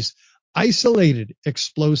for these isolated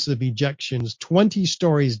explosive ejections 20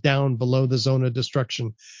 stories down below the zone of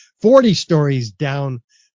destruction, 40 stories down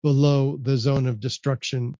below the zone of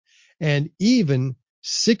destruction, and even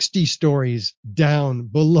 60 stories down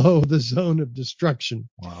below the zone of destruction.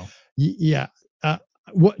 Wow. Yeah.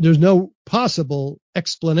 There's no possible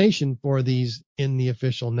explanation for these in the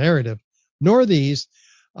official narrative, nor these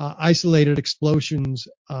isolated explosions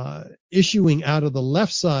issuing out of the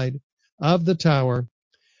left side of the tower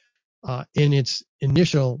in its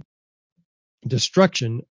initial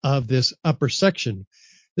destruction of this upper section.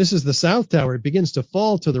 This is the south tower. It begins to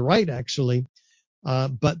fall to the right, actually,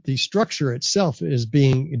 but the structure itself is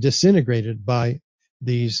being disintegrated by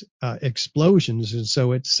these explosions, and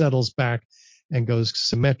so it settles back and goes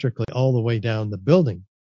symmetrically all the way down the building.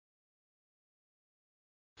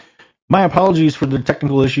 My apologies for the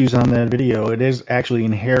technical issues on that video. It is actually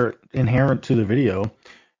inherent to the video.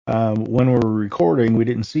 When we're recording, we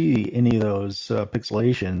didn't see any of those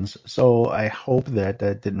pixelations, so I hope that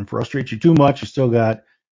didn't frustrate you too much. You still got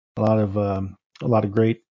a lot of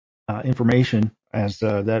great information as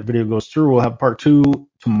that video goes through. We'll have part 2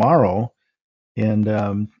 tomorrow,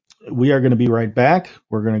 and we are going to be right back.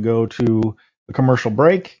 We're going to go to a commercial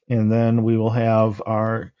break, and then we will have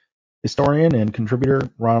our historian and contributor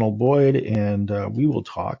Ronald Boyd, and we will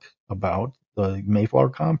talk about the Mayflower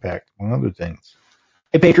Compact, among other things.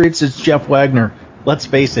 Hey Patriots, it's Jeff Wagner. Let's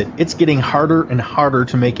face it, it's getting harder and harder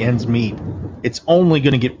to make ends meet. It's only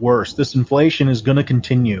going to get worse. This inflation is going to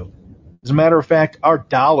continue. As a matter of fact, our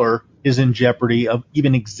dollar is in jeopardy of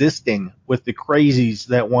even existing with the crazies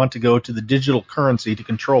that want to go to the digital currency to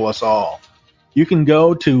control us all. You can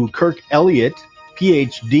go to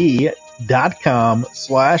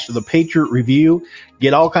KirkElliottPhD.com/The Patriot Review,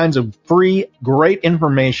 get all kinds of free, great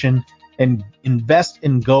information, and invest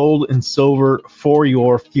in gold and silver for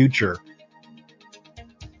your future.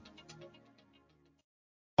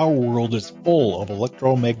 Our world is full of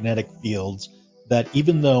electromagnetic fields that,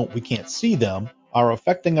 even though we can't see them, are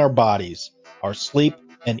affecting our bodies, our sleep,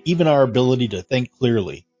 and even our ability to think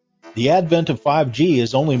clearly. The advent of 5G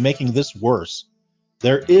is only making this worse.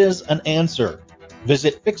 There is an answer.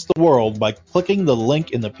 Visit Fix the World by clicking the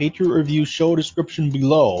link in the Patriot Review show description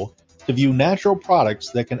below to view natural products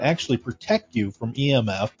that can actually protect you from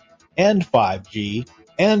EMF and 5G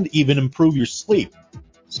and even improve your sleep.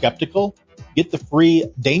 Skeptical? Get the free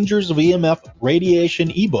Dangers of EMF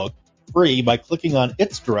Radiation ebook free by clicking on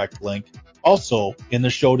its direct link, also in the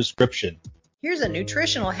show description. Here's a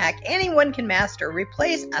nutritional hack anyone can master.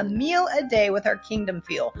 Replace a meal a day with our Kingdom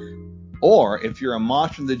Fuel. Or if you're a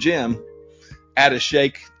monster in the gym, add a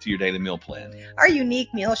shake to your daily meal plan. Our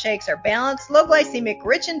unique meal shakes are balanced, low glycemic,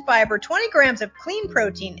 rich in fiber, 20 grams of clean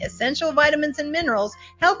protein, essential vitamins and minerals,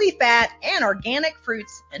 healthy fat, and organic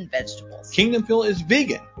fruits and vegetables. Kingdom Fuel is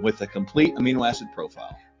vegan with a complete amino acid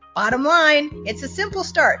profile. Bottom line, it's a simple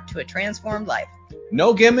start to a transformed life.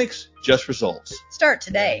 No gimmicks, just results. Start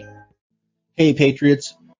today. Hey,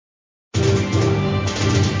 Patriots.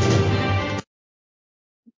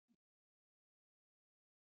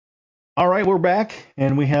 All right, we're back,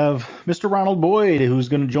 and we have Mr. Ronald Boyd, who's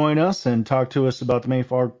going to join us and talk to us about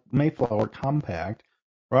the Mayflower Compact.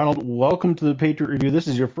 Ronald, welcome to the Patriot Review. This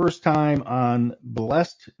is your first time on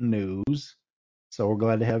Blessed News, so we're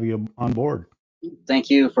glad to have you on board. Thank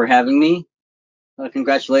you for having me.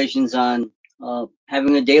 Congratulations on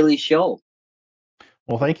having a daily show.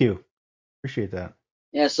 Well, thank you. Appreciate that.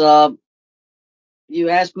 Yes, you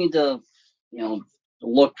asked me to,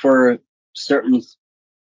 look for certain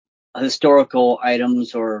historical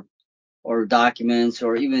items or documents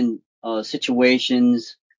or even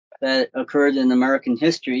situations that occurred in American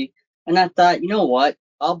history, and I thought, you know what?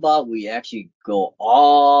 How about we actually go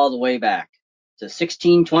all the way back to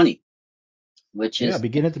 1620, which is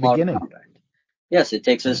begin at the beginning. Compact. Yes, it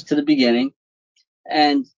takes us to the beginning,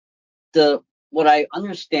 and what I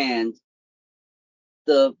understand,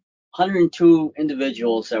 the 102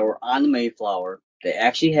 individuals that were on the Mayflower, they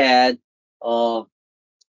actually had, I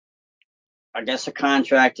guess, a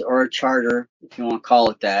contract or a charter, if you want to call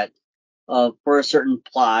it that, for a certain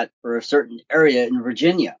plot or a certain area in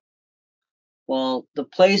Virginia. Well, the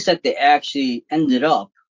place that they actually ended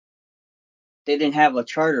up, they didn't have a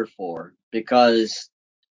charter for, because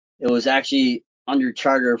it was actually under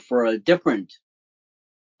charter for a different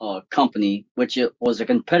company, which it was a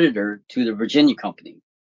competitor to the Virginia company.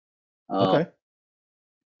 Okay.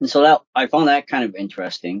 And so that I found that kind of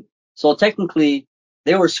interesting. So technically,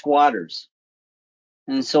 they were squatters.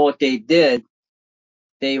 And so what they did,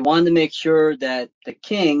 they wanted to make sure that the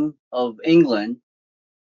King of England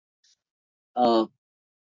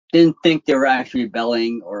didn't think they were actually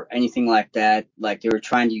rebelling or anything like that, like they were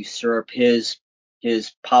trying to usurp his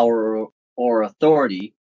power or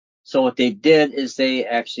authority. So what they did is they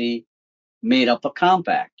actually made up a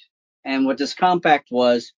compact. And what this compact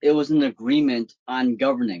was, it was an agreement on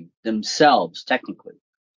governing themselves, technically.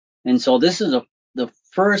 And so this is the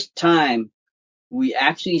first time we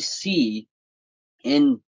actually see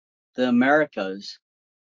in the Americas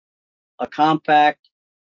a compact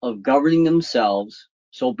of governing themselves.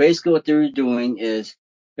 So basically what they were doing is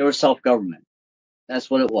they were self-government. That's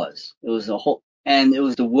what it was. It was and it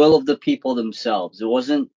was the will of the people themselves. It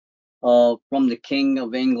wasn't from the King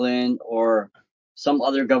of England or some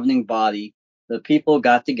other governing body. The people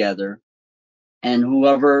got together, and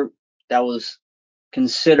whoever that was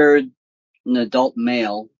considered an adult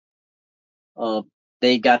male,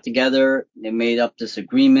 they got together, they made up this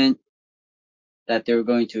agreement that they were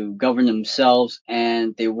going to govern themselves,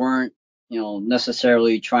 and they weren't,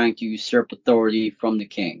 necessarily trying to usurp authority from the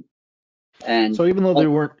king. And so even though they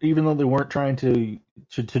weren't trying to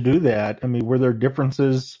do that, I mean, were there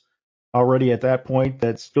differences already at that point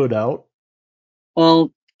that stood out?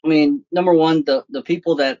 Well, I mean, number one, the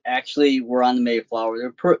people that actually were on the Mayflower,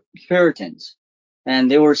 they're Puritans,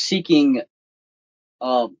 and they were seeking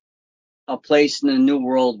a place in the New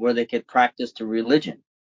World where they could practice the religion.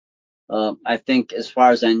 I think, as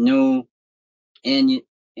far as I knew, in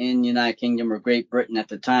United Kingdom or Great Britain at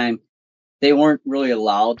the time, they weren't really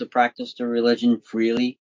allowed to practice their religion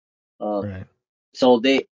freely. Right. So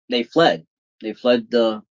they fled. They fled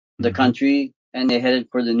the country, and they headed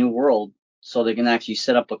for the New World so they can actually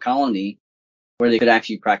set up a colony where they could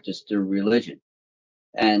actually practice their religion.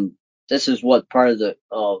 And this is what part of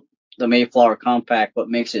the Mayflower Compact, what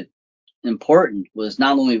makes it important, was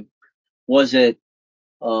not only was it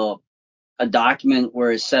a document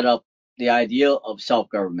where it set up the idea of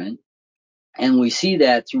self-government, and we see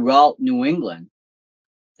that throughout New England,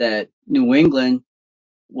 that New England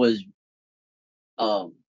was a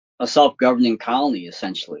self-governing colony,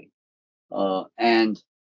 essentially. And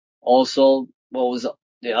also, what was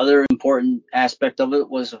the other important aspect of it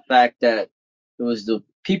was the fact that it was the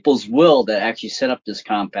people's will that actually set up this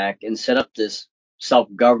compact and set up this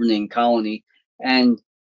self-governing colony, and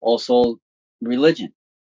also religion.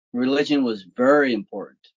 Religion was very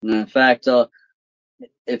important. And in fact,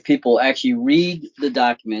 if people actually read the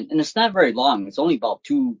document, and it's not very long, it's only about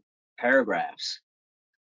 2 paragraphs,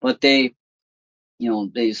 but they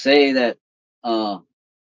say that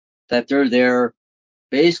that they're there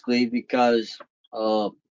basically because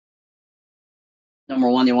number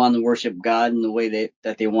one, they wanted to worship God in the way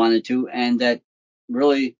that they wanted to, and that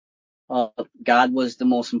really God was the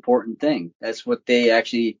most important thing. That's what they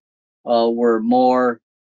actually were more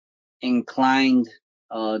inclined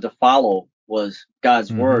to follow, was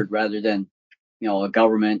God's word rather than a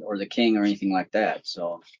government or the king or anything like that.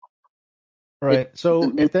 So right.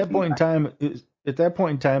 So at that point in time,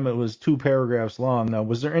 it was 2 paragraphs long. Now,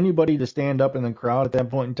 was there anybody to stand up in the crowd at that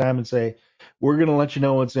point in time and say, "We're going to let you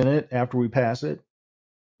know what's in it after we pass it"?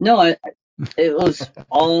 No, it was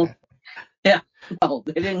all. Yeah, no,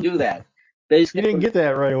 they didn't do that. They just, you didn't get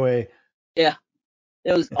that right away. Yeah,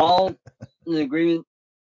 it was all an agreement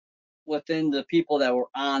within the people that were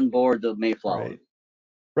on board the Mayflower.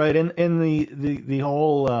 Right, and the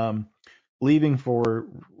whole leaving for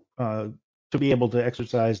to be able to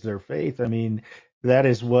exercise their faith. I mean, that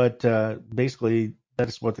is what basically that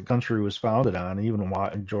is what the country was founded on. Even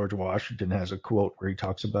George Washington has a quote where he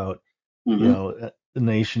talks about, the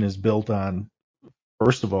nation is built on,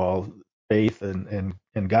 first of all, faith and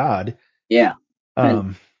God. Yeah,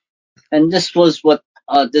 and this was what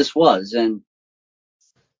this was,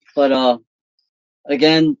 but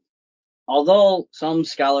again, although some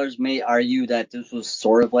scholars may argue that this was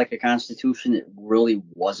sort of like a constitution, it really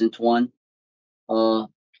wasn't one.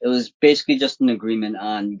 It was basically just an agreement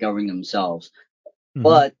on governing themselves.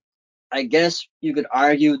 But I guess you could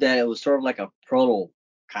argue that it was sort of like a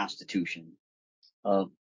proto-constitution.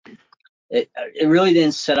 It really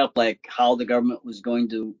didn't set up like how the government was going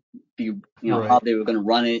to be, how they were going to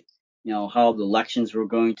run it, how the elections were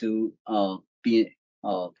going to be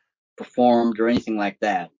performed or anything like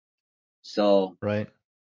that. So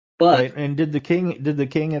but and did the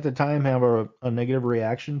king at the time have a negative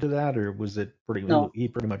reaction to that, or was it he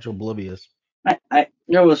pretty much oblivious? I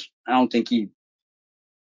don't think he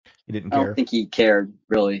didn't care. I don't think he cared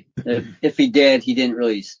really. If he did, he didn't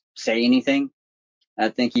really say anything. I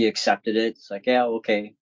think he accepted it. It's like, yeah,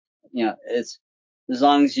 okay, it's as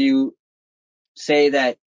long as you say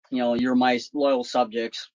that you're my loyal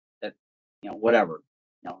subjects, that whatever,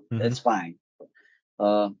 it's fine.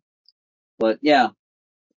 But yeah,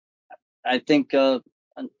 I think and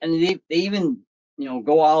they even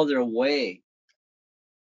go out of their way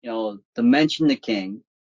to mention the king,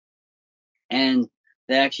 and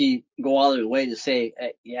they actually go out of their way to say,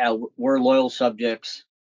 yeah, we're loyal subjects.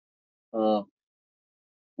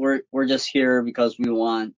 We're just here because we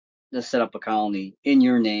want to set up a colony in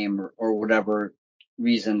your name, or whatever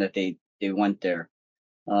reason that they went there.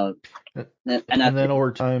 And then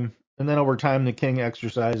over time, the king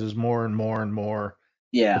exercises more and more and more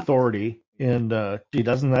authority. And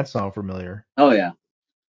doesn't that sound familiar? Oh yeah.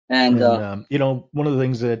 And one of the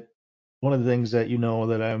things that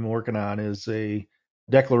that I'm working on is a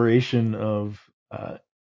declaration of a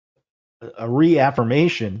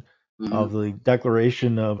reaffirmation of the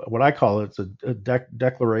Declaration of what I call it's a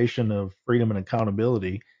Declaration of Freedom and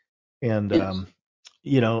Accountability. And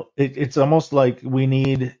it's almost like we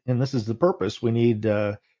need, and this is the purpose, we need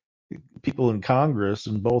people in Congress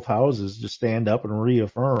in both houses to stand up and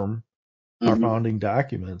reaffirm our founding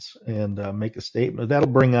documents and make a statement that'll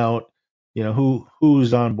bring out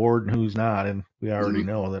who's on board and who's not, and we already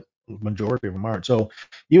know that the majority of them aren't. So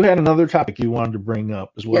you had another topic you wanted to bring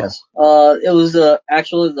up as well. Yes, it was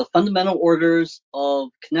actually the Fundamental Orders of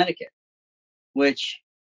Connecticut, which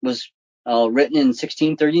was written in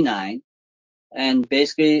 1639, and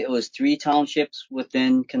basically it was 3 townships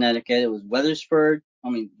within Connecticut. It was Wethersfield,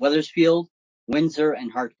 Windsor,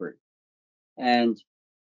 and Hartford. And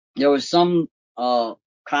there was some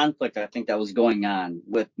conflict, I think, that was going on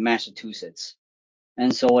with Massachusetts.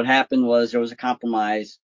 And so what happened was there was a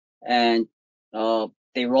compromise, and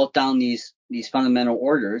they wrote down these fundamental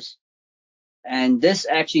orders, and this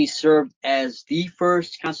actually served as the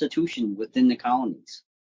first constitution within the colonies.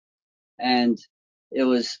 And it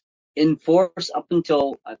was in force up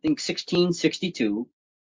until, I think, 1662.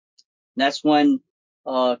 That's when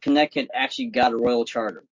Connecticut actually got a royal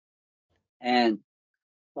charter. And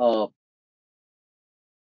the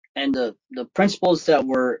principles that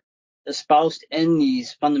were espoused in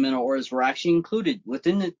these fundamental orders were actually included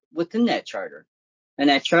within that charter. And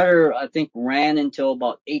that charter, I think, ran until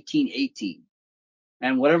about 1818.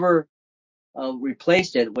 And whatever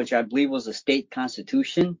replaced it, which I believe was a state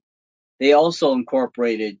constitution, they also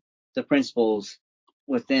incorporated the principles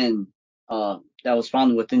within that was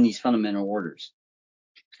found within these fundamental orders.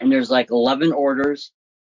 And there's like 11 orders.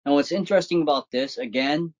 And what's interesting about this,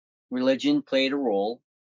 again, religion played a role.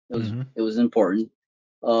 It was important.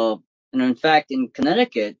 And in fact, in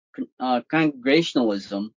Connecticut,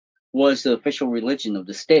 Congregationalism was the official religion of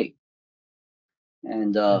the state.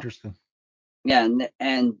 And interesting. Yeah,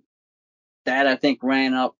 and that I think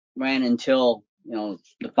ran until, the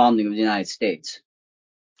founding of the United States.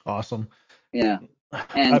 Awesome. Yeah. I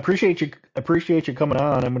And appreciate you coming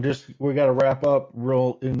on. We got to wrap up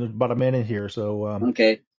in about a minute here. So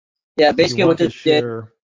okay. Yeah, if you basically want what to this did,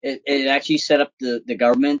 share, it actually set up the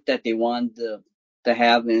government that they wanted to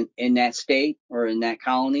have in that state or in that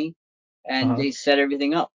colony, and they set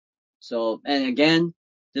everything up. So, and again,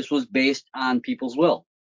 this was based on people's will.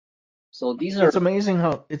 So these are it's amazing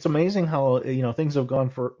how things have gone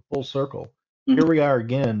for full circle. Mhm. Here we are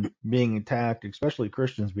again being attacked, especially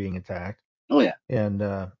Christians being attacked. Oh yeah. And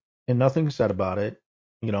nothing's said about it,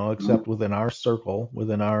 except within our circle,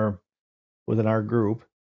 within our group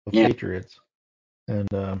of patriots. And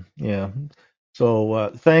yeah.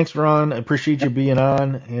 So thanks, Ron. I appreciate you being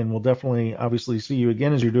on, and we'll definitely, obviously, see you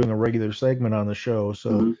again as you're doing a regular segment on the show.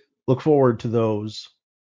 So look forward to those.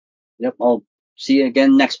 Yep. I'll see you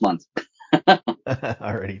again next month.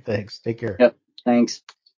 Alrighty. Thanks. Take care. Yep. Thanks.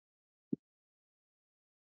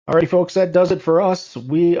 Alrighty, folks. That does it for us.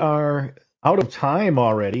 We are out of time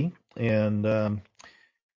already, and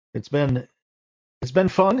it's been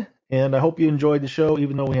fun. And I hope you enjoyed the show,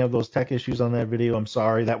 even though we have those tech issues on that video. I'm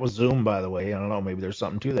sorry. That was Zoom, by the way. I don't know. Maybe there's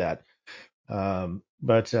something to that.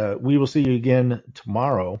 But we will see you again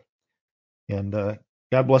tomorrow. And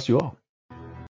God bless you all.